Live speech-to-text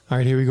All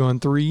right, here we go in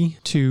 3,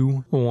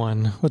 2,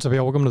 1. What's up,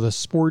 y'all? Welcome to the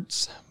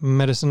Sports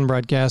Medicine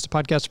Broadcast, a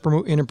podcast to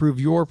promote and improve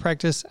your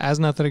practice as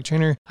an athletic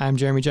trainer. I'm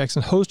Jeremy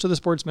Jackson, host of the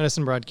Sports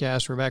Medicine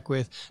Broadcast. We're back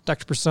with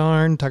Dr.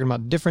 Prasarn talking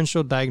about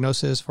differential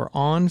diagnosis for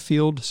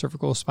on-field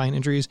cervical spine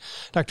injuries.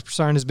 Dr.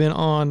 Prasarn has been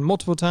on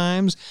multiple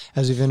times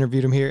as we've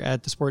interviewed him here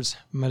at the Sports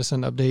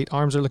Medicine Update.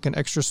 Arms are looking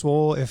extra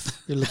swole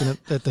if you're looking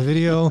at the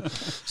video.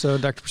 So,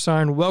 Dr.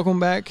 Prasarn,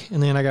 welcome back.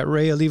 And then I got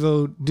Ray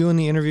Olivo doing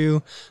the interview.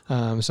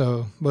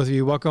 So both of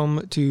you,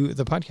 welcome to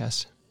the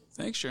podcast.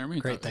 Thanks, Jeremy.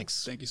 Great,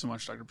 thanks. Thank you so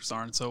much, Dr.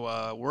 Prasarn.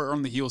 So we're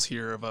on the heels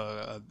here of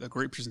a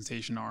great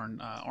presentation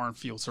on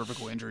field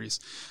cervical injuries.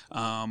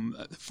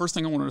 First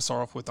thing I wanted to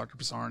start off with, Dr.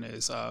 Prasarn,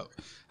 is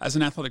as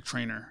an athletic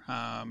trainer,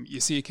 you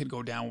see a kid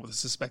go down with a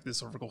suspected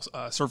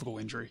cervical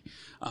injury.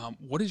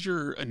 What does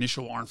your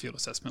initial on-field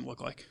assessment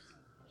look like?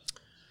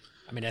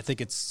 I mean, I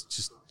think it's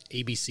just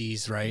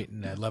ABCs, right,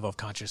 and a level of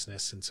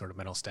consciousness and sort of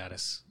mental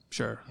status.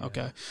 Sure.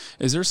 Okay.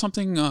 Is there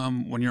something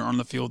when you're on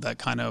the field that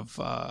kind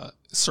of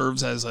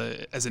serves as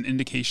an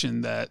indication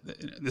that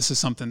this is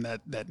something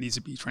that needs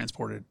to be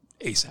transported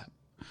ASAP?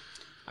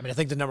 I mean, I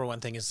think the number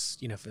one thing is,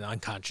 for an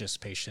unconscious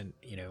patient,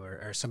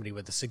 or somebody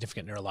with a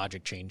significant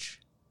neurologic change.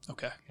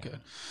 Okay, good.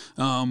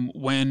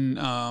 When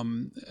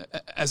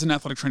as an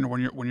athletic trainer,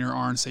 when you're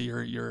on, say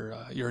you're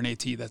an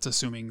AT that's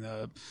assuming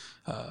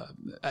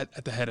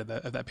at the head of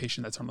that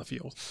patient that's on the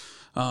field,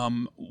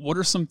 what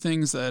are some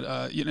things that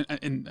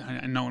and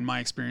I know in my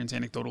experience,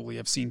 anecdotally,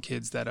 I've seen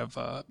kids that have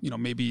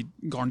maybe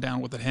gone down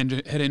with a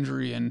head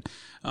injury and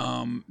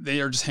they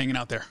are just hanging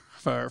out there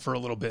for a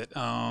little bit,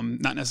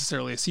 not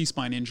necessarily a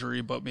C-spine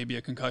injury, but maybe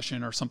a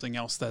concussion or something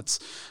else that's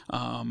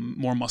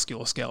more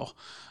musculoskeletal.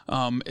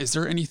 Is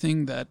there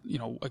anything that,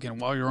 again,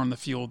 while you're on the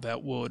field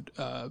that would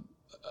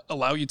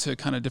allow you to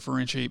kind of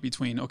differentiate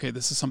between, okay,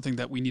 this is something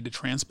that we need to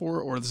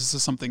transport, or this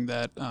is something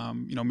that,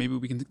 maybe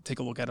we can take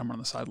a look at them on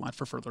the sideline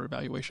for further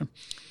evaluation?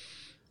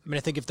 I mean,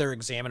 I think if they're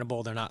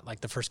examinable, they're not like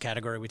the first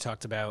category we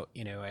talked about.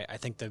 I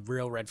think the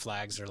real red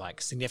flags are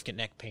like significant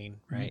neck pain,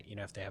 right? Mm-hmm.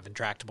 If they have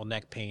intractable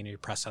neck pain, you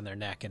press on their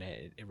neck and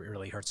it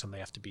really hurts them. They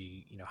have to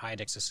be, high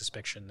index of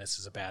suspicion. This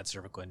is a bad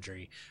cervical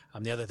injury.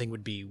 The other thing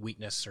would be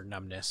weakness or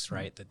numbness,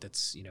 right?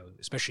 That's,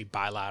 especially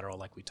bilateral,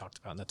 like we talked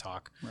about in the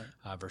talk,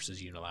 right.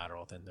 Versus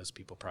unilateral. Then those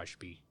people probably should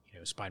be,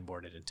 spine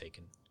boarded and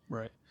taken.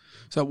 Right.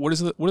 So what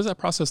does that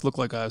process look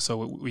like? So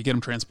we get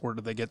them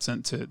transported, they get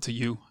sent to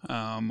you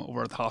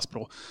over at the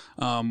hospital.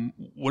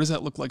 What does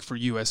that look like for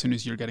you as soon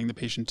as you're getting the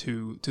patient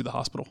to the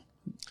hospital?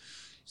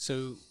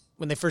 So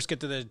when they first get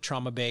to the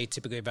trauma bay,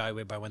 typically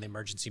evaluated by one of the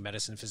emergency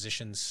medicine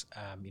physicians,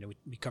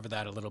 we cover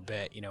that a little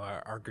bit.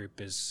 Our group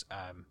is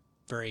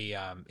very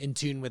in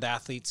tune with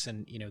athletes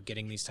and,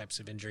 getting these types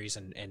of injuries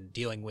and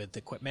dealing with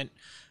equipment.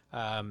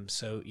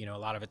 So, a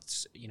lot of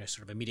it's,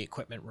 sort of immediate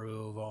equipment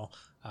removal.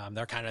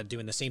 They're kind of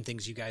doing the same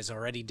things you guys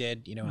already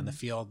did, in the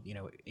field,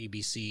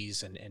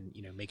 ABCs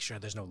and, make sure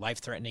there's no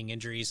life-threatening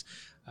injuries.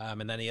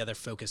 And then the other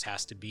focus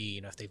has to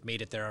be, if they've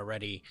made it there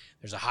already,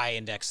 there's a high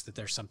index that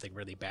there's something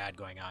really bad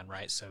going on,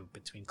 right? So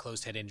between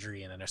closed head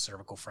injury and then a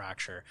cervical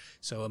fracture.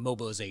 So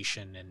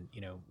immobilization and,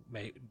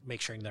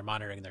 make sure they're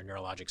monitoring their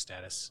neurologic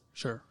status.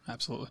 Sure.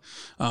 Absolutely.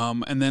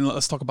 And then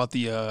let's talk about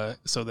the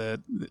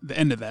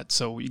end of that.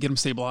 So you get them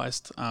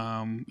stabilized.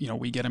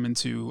 We get them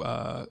into,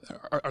 are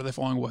they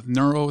following with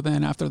neuro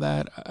then after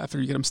that, after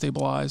you get them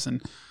stabilized?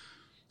 And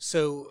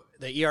so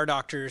the ER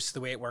doctors, the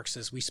way it works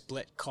is we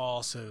split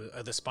call. So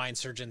the spine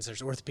surgeons,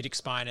 there's orthopedic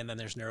spine and then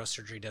there's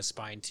neurosurgery does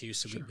spine too.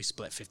 So sure. we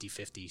split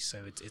 50-50.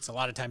 So it's a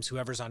lot of times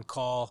whoever's on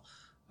call,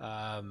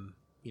 I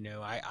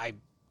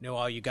know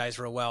all you guys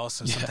real well.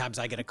 So sometimes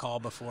I get a call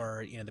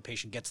before, the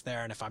patient gets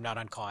there. And if I'm not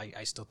on call,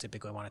 I still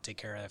typically want to take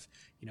care of,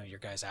 your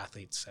guys'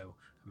 athletes. So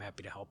I'm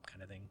happy to help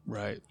kind of thing.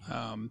 Right.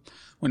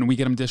 When we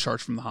get them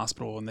discharged from the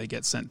hospital and they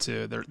get sent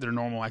to their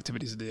normal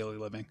activities of daily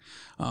living,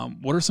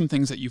 what are some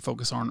things that you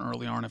focus on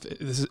early on? If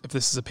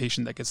this is a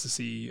patient that gets to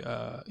see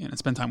and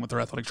spend time with their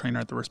athletic trainer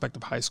at the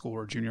respective high school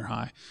or junior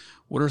high,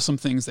 what are some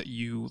things that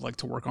you like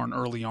to work on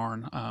early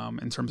on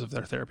in terms of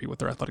their therapy with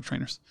their athletic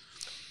trainers?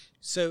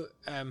 So,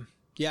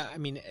 yeah, I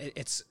mean,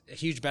 it's a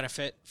huge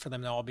benefit for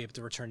them to all be able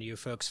to return to you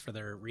folks for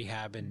their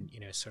rehab and,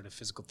 sort of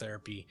physical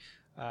therapy.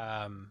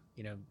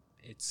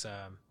 It's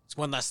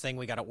one less thing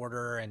we got to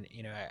order. And,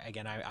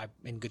 again, I'm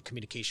in good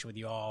communication with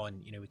you all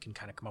and, we can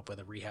kind of come up with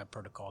a rehab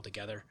protocol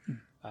together.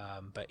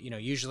 But,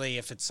 usually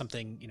if it's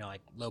something,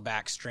 like low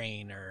back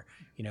strain or,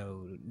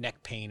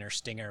 neck pain or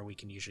stinger, we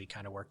can usually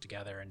kind of work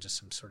together and just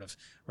some sort of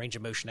range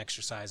of motion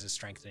exercises,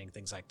 strengthening,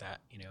 things like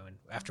that, and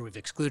after we've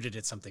excluded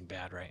it's something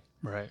bad, right?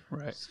 Right.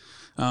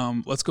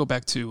 Let's go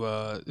back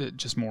to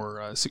just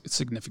more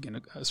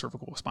significant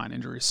cervical spine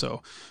injuries.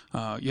 So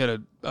you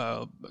had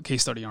a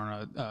case study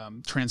on a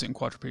transient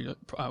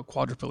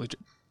quadriplegic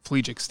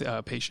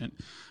patient.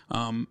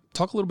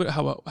 Talk a little bit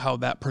how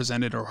that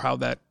presented or how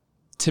that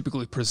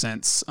typically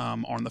presents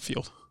on the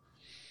field.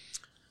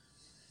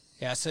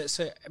 Yeah,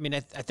 so I mean, I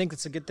think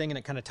it's a good thing, and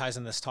it kind of ties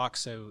in this talk.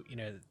 So,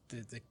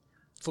 the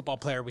football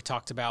player we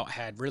talked about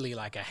had really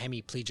like a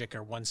hemiplegic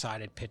or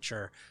one-sided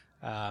picture.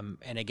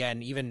 And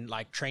again, even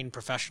like trained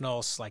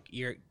professionals, like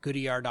good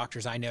ER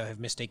doctors I know have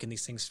mistaken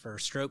these things for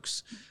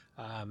strokes.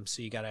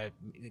 So you got to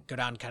go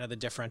down kind of the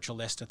differential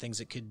list of things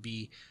that could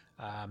be.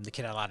 The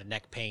kid had a lot of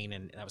neck pain,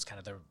 and that was kind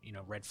of the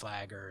red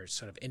flag or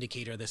sort of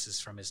indicator this is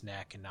from his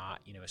neck and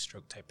not a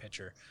stroke type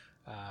picture.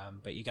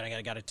 But you got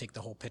to take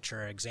the whole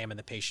picture, examine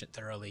the patient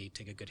thoroughly,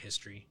 take a good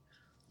history.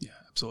 Yeah,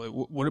 absolutely.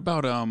 What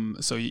about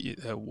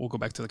we'll go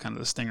back to the kind of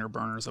the stinger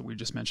burners that we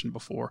just mentioned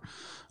before.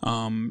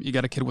 You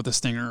got a kid with a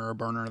stinger or a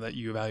burner that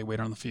you evaluate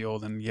on the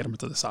field and you get them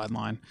to the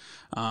sideline,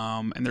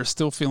 and they're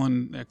still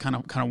feeling kind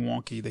of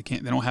wonky. They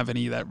don't have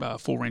any of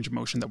that full range of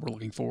motion that we're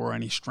looking for,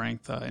 any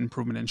strength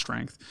improvement in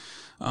strength.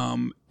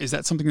 Is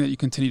that something that you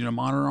continue to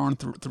monitor on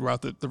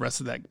throughout the rest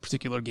of that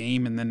particular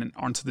game, and then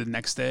on to the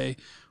next day?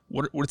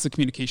 What's the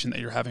communication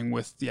that you're having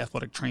with the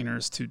athletic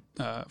trainers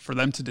for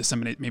them to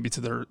disseminate maybe to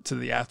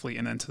the athlete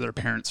and then to their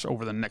parents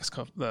over the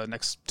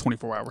next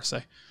 24 hours,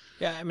 say?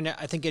 Yeah, I mean,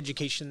 I think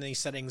education in these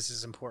settings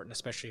is important,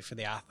 especially for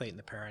the athlete and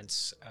the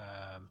parents.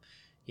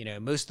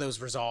 Most of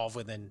those resolve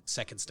within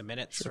seconds to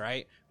minutes, sure.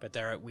 Right? But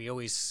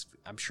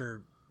I'm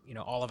sure,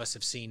 all of us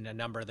have seen a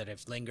number that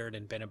have lingered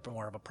and been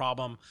more of a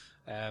problem.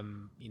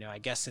 I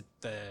guess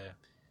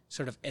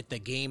at the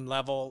game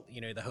level,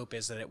 the hope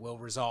is that it will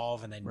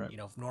resolve, and then, right.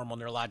 Normal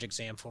neurologic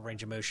exam, full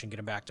range of motion, get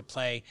them back to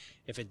play.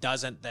 If it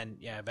doesn't, then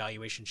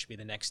evaluation should be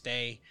the next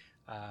day.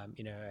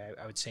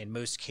 I would say in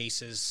most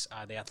cases,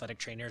 the athletic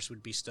trainers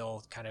would be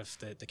still kind of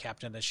the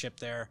captain of the ship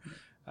there.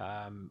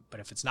 But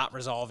if it's not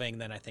resolving,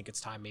 then I think it's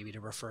time maybe to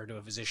refer to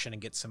a physician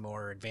and get some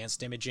more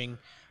advanced imaging,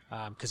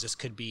 because this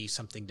could be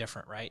something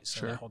different, right? So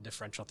sure. The whole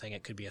differential thing,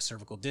 it could be a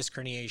cervical disc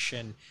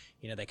herniation.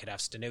 They could have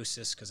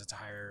stenosis because it's a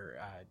higher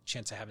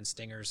chance of having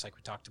stingers, like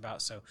we talked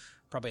about. So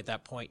probably at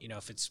that point,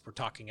 if it's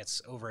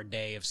over a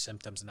day of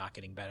symptoms not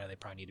getting better, they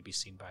probably need to be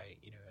seen by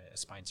a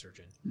spine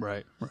surgeon.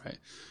 Right.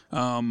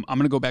 I'm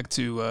going to go back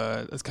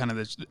to kind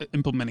of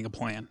implementing a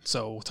plan.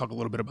 So we'll talk a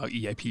little bit about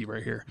EAP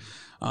right here.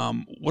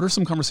 What are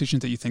some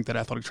conversations that you think that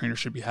athletic trainers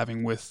should be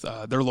having with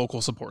their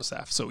local support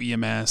staff? So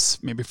EMS,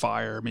 maybe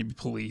fire, maybe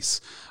police.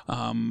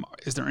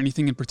 Is there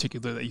anything in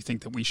particular that you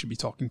think that we should be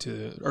talking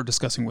to or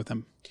discussing with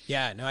them?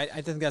 Yeah, no,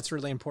 I think that's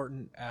really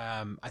important.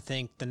 I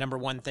think the number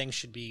one thing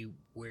should be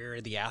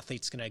where the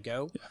athlete's going to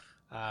go.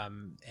 Yeah.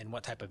 And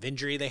what type of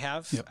injury they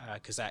have,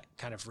 because that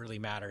kind of really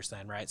matters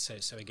then, right?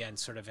 So again,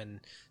 sort of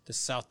in the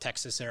South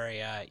Texas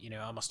area,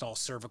 almost all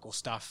cervical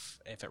stuff,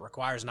 if it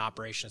requires an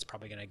operation, it's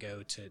probably going to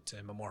go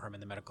to Memorial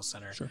Hermann, the medical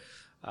center. Sure.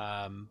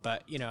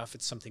 But, if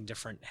it's something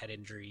different, head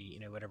injury,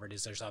 whatever it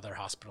is, there's other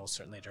hospitals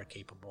certainly that are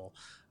capable.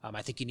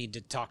 I think you need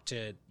to talk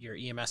to your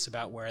EMS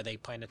about where they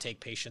plan to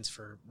take patients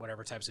for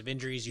whatever types of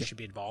injuries. You should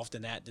be involved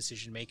in that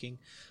decision making.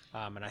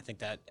 And I think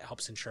that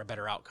helps ensure a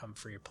better outcome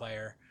for your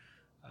player.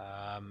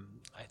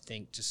 I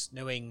think just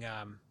knowing,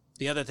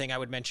 the other thing I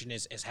would mention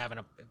is having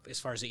as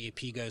far as the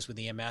EAP goes with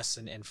EMS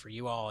and for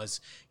you all is,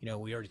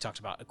 we already talked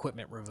about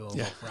equipment removal,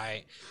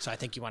 right? So I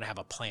think you want to have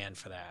a plan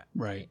for that.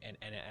 Right.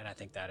 And I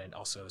think that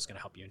also is going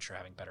to help you ensure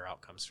having better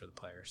outcomes for the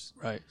players.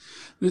 Right.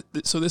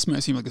 So this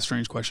might seem like a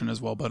strange question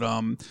as well, but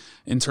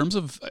in terms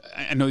of,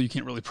 I know you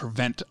can't really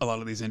prevent a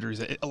lot of these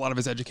injuries. A lot of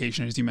it's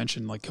education, as you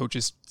mentioned, like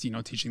coaches,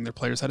 teaching their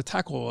players how to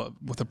tackle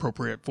with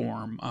appropriate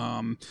form.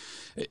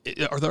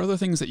 Are there other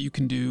things that you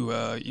can do,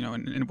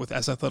 and with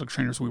as athletic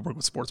trainers, we work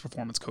with sports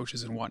performance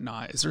coaches and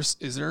whatnot.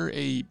 Is there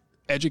a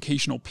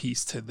educational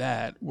piece to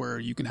that where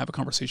you can have a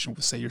conversation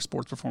with, say, your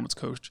sports performance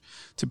coach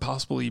to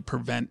possibly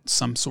prevent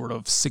some sort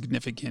of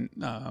significant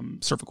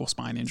cervical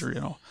spine injury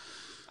at all?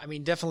 I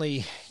mean,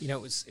 definitely,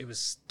 it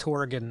was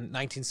Torg in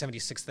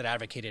 1976 that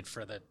advocated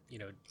for the,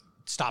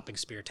 stopping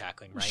spear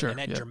tackling, right? Sure, and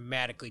that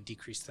dramatically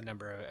decreased the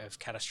number of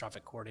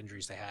catastrophic cord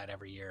injuries they had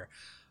every year.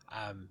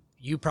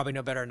 You probably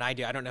know better than I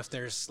do. I don't know if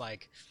there's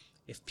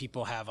if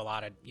people have a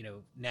lot of,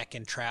 neck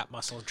and trap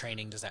muscle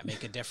training, does that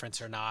make a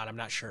difference or not? I'm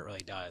not sure it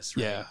really does.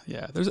 Right?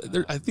 Yeah.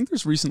 I think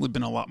there's recently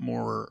been a lot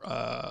more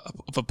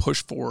of a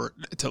push to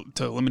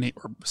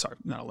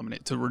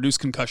reduce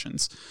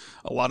concussions.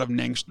 A lot of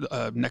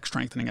neck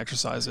strengthening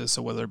exercises.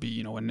 So whether it be,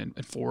 in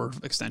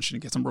forward extension,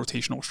 get some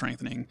rotational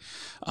strengthening.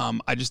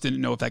 I just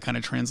didn't know if that kind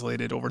of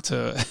translated over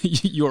to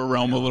your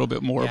realm a little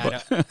bit more.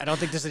 Yeah, but I don't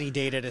think there's any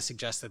data to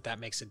suggest that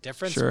makes a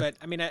difference. Sure. But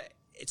I mean,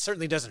 it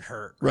certainly doesn't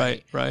hurt.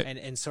 Right.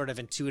 And sort of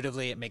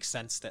intuitively, it makes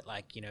sense that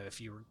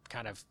if you're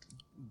kind of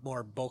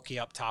more bulky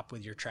up top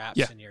with your traps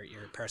and your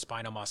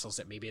paraspinal muscles,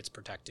 that maybe it's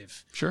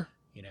protective. Sure.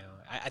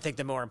 I think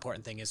the more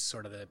important thing is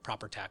sort of the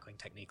proper tackling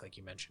technique, like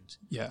you mentioned.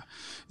 Yeah.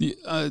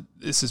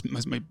 This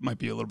might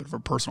be a little bit of a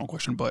personal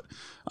question, but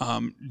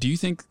do you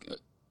think,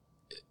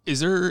 is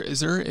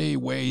there a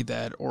way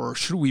that, or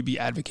should we be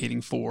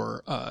advocating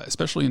for,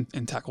 especially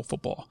in tackle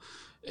football,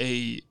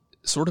 a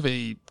sort of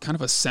a kind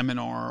of a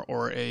seminar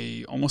or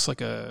almost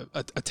like a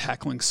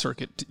tackling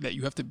circuit that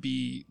you have to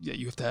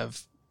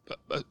have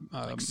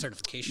like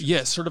certification?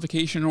 Yes,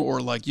 certification,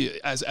 or like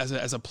as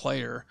a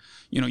player,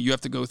 you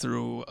have to go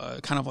through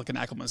kind of like an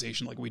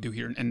acclimatization, like we do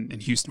here in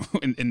Houston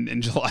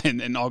in July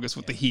and August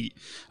with the heat,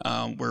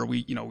 where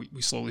we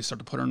slowly start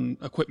to put on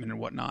equipment and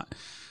whatnot.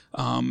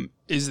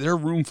 Is there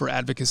room for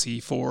advocacy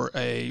for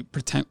a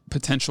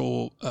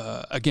potential,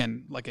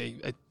 again, like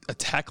a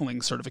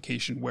tackling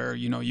certification where,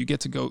 you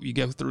get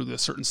through the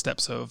certain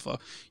steps of, how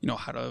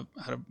to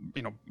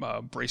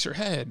brace your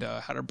head,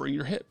 how to bring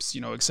your hips,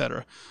 et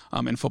cetera,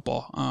 in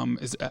football.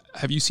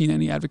 Have you seen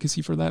any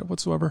advocacy for that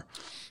whatsoever?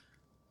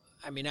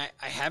 I mean, I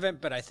haven't,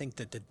 but I think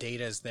that the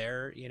data is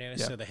there,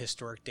 so the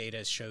historic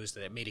data shows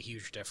that it made a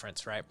huge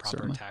difference, right? Proper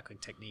Certainly. tackling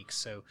techniques.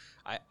 So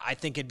I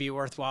think it'd be a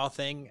worthwhile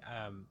thing.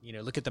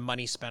 Look at the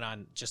money spent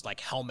on just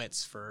like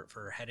helmets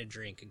for head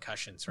injury and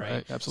concussions,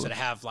 right? Absolutely. So to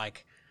have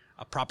like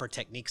a proper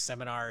technique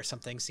seminar or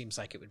something seems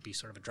like it would be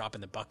sort of a drop in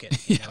the bucket,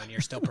 and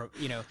you're still,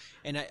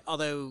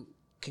 although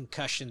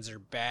concussions are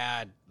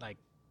bad, I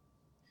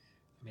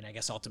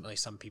guess ultimately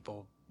some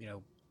people,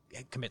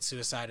 commit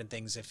suicide and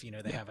things if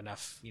they have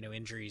enough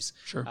injuries.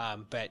 Sure.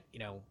 But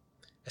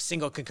a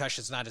single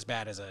concussion is not as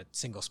bad as a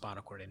single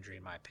spinal cord injury,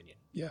 in my opinion.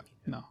 Yeah.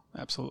 No,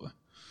 absolutely.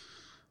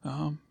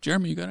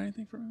 Jeremy, you got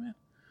anything for me,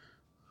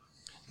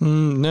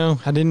 man? No,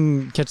 I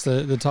didn't catch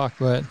the talk,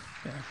 but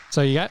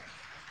so you got?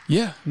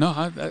 Yeah. No,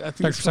 I think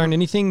Dr. Broussard,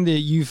 anything that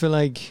you feel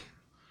like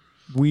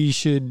we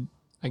should,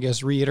 I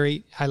guess,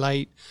 reiterate,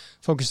 highlight,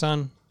 focus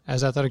on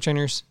as athletic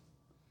trainers?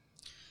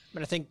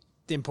 But I think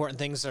the important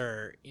things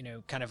are,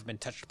 kind of been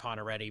touched upon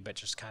already, but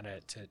just kind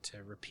of to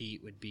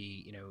repeat would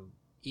be,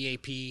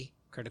 EAP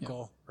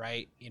critical,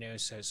 right?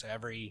 So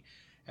every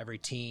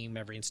team,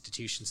 every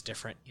institution's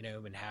different,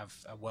 and have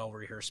a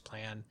well-rehearsed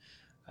plan.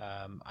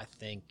 I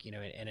think,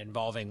 and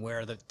involving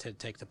where to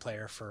take the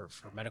player for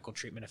medical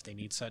treatment if they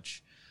need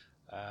such.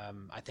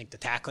 I think the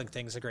tackling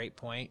thing's a great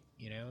point,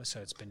 so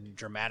it's been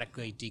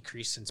dramatically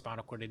decreased in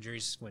spinal cord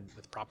injuries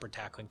with proper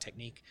tackling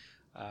technique.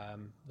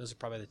 Those are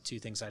probably the two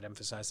things I'd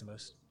emphasize the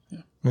most.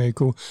 Yeah. Very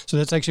cool. So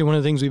that's actually one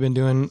of the things we've been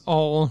doing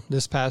all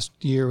this past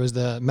year was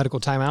the medical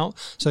timeout.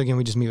 So again,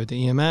 we just meet with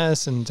the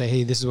EMS and say,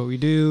 hey, this is what we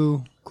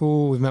do.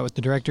 Cool. We've met with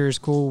the directors.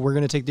 Cool. We're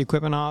going to take the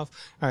equipment off.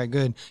 All right,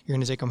 good. You're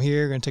going to take them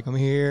here. You're going to take them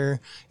here.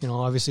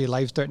 Obviously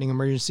life-threatening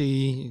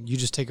emergency. You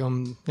just take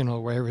them,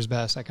 wherever's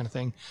best, that kind of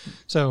thing.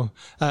 So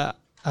I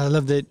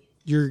love that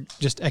you're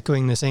just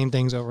echoing the same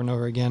things over and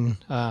over again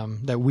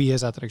that we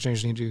as athletic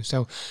trainers need to do.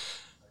 So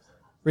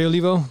Ray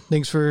Olivo,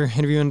 thanks for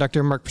interviewing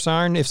Dr. Mark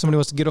Broussard. If somebody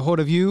wants to get a hold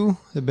of you,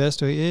 the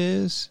best way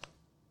is?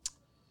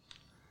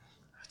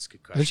 That's a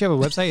good question. Don't you have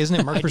a website? Isn't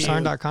it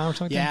markbroussard.com or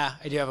something? Yeah,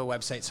 I do have a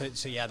website.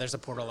 So yeah, there's a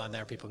portal on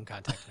there. People can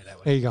contact me that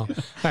way. There you go. All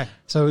right.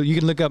 So you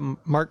can look up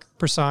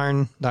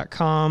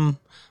markbroussard.com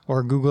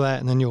or Google that,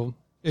 and then you'll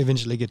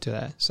eventually get to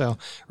that. So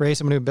Ray,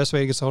 somebody the best way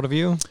to get a hold of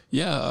you?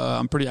 Yeah,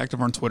 I'm pretty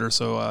active on Twitter.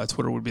 So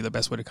Twitter would be the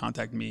best way to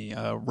contact me.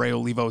 Ray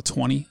Olivo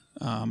 20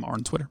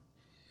 on Twitter.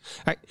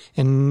 All right.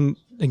 And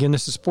again,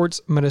 this is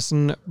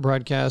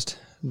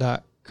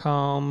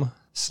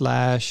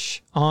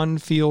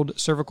sportsmedicinebroadcast.com/on-field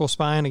cervical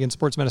spine. Again,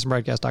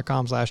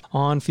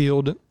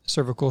 sportsmedicinebroadcast.com/on-field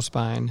cervical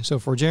spine. So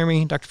for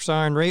Jeremy, Dr.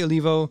 Broussard, and Ray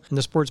Olivo, and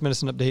the Sports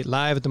Medicine Update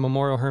live at the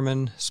Memorial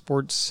Hermann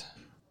Sports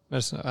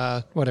Medicine,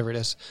 whatever it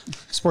is,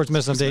 Sports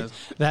Medicine Update.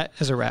 That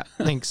is a wrap.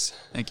 Thanks.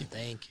 Thank you.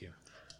 Thank you.